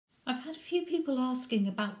a few people asking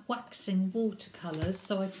about waxing watercolours,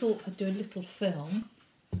 so I thought I'd do a little film.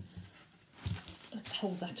 Let's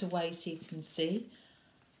hold that away so you can see.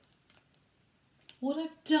 What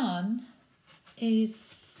I've done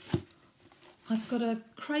is I've got a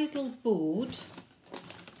cradle board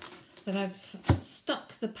that I've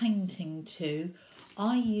stuck the painting to.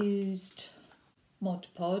 I used Mod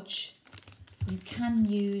Podge. You can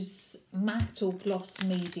use matte or gloss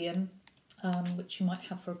medium, which you might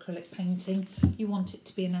have for acrylic painting. You want it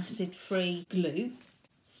to be an acid-free glue.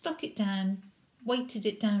 Stuck it down, weighted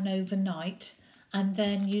it down overnight, and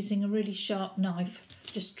then using a really sharp knife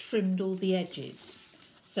just trimmed all the edges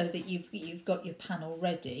so that you've got your panel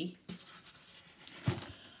ready.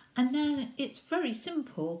 And then it's very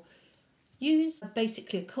simple. Use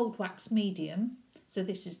basically a cold wax medium. So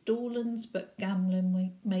this is Dorland's, but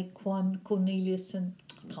Gamlin make one. Corneliuson,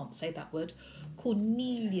 I can't say that word.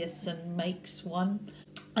 Corneliuson makes one.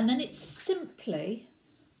 And then it's simply,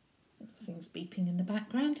 things beeping in the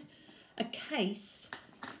background, a case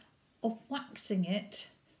of waxing it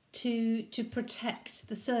to protect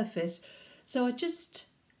the surface. So I just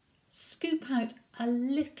scoop out a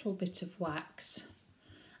little bit of wax,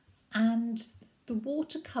 and the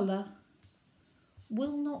watercolour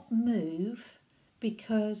will not move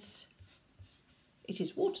because it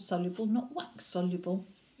is water soluble, not wax soluble.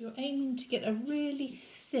 You're aiming to get a really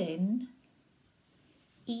thin,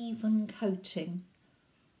 even coating.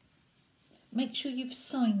 Make sure you've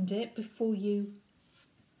signed it before you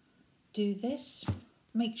do this.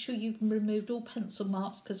 Make sure you've removed all pencil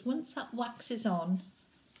marks, because once that wax is on,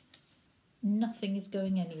 nothing is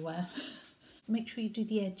going anywhere. Make sure you do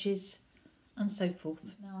the edges and so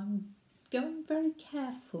forth. Now I'm going very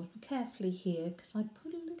carefully here, because I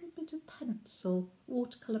put a little bit of pencil,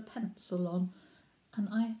 watercolour pencil on, and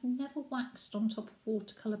I have never waxed on top of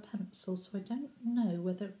watercolour pencil, so I don't know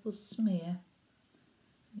whether it will smear.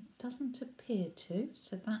 It doesn't appear to,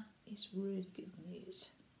 so that is really good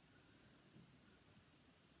news.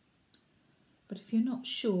 But if you're not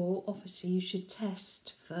sure, obviously you should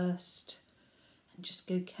test first and just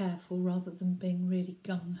go careful rather than being really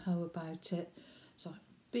gung-ho about it. So I'm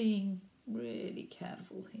being really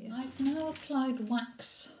careful here. I've now applied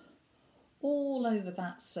wax all over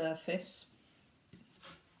that surface,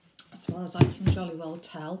 as far as I can jolly well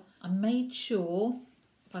tell. I made sure,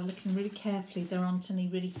 by looking really carefully, there aren't any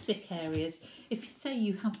really thick areas. If you say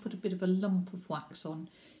you have put a bit of a lump of wax on,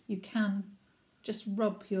 you can just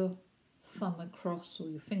rub your thumb across or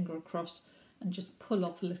your finger across and just pull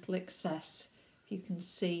off a little excess. If you can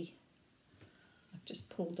see, I've just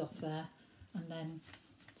pulled off there, and then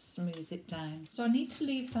smooth it down. So I need to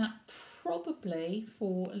leave that probably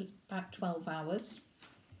for about 12 hours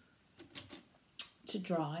to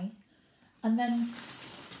dry, and then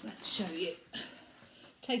let's show you.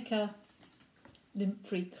 Take a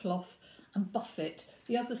lint-free cloth and buff it.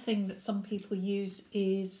 The other thing that some people use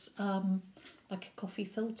is like a coffee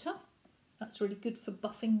filter. That's really good for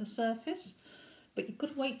buffing the surface, but you've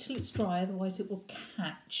got to wait till it's dry, otherwise it will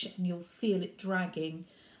catch and you'll feel it dragging.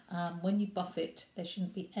 When you buff it, there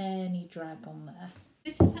shouldn't be any drag on there.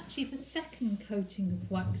 This is actually the second coating of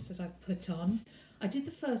wax that I've put on. I did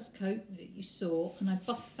the first coat that you saw, and I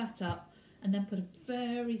buffed that up and then put a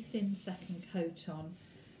very thin second coat on.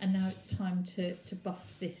 And now it's time to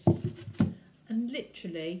buff this. And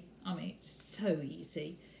literally, I mean, it's so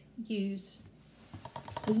easy. Use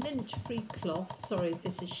a lint-free cloth, sorry if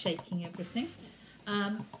this is shaking everything,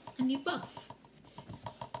 and you buff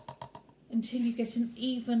until you get an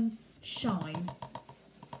even shine.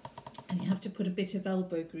 And you have to put a bit of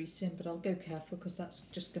elbow grease in, but I'll go careful because that's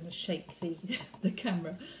just going to shake the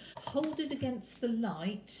camera. Hold it against the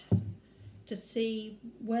light to see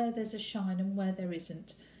where there's a shine and where there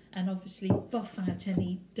isn't, and obviously buff out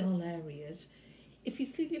any dull areas. If you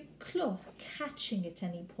feel your cloth catching at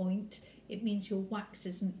any point, it means your wax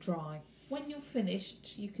isn't dry. When you're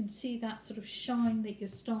finished, you can see that sort of shine that you're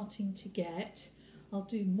starting to get. I'll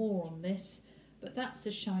do more on this, but that's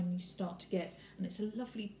the shine you start to get, and it's a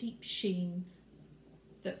lovely deep sheen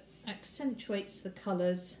that accentuates the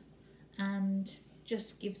colours and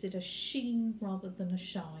just gives it a sheen rather than a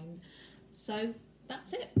shine. So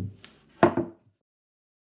that's it.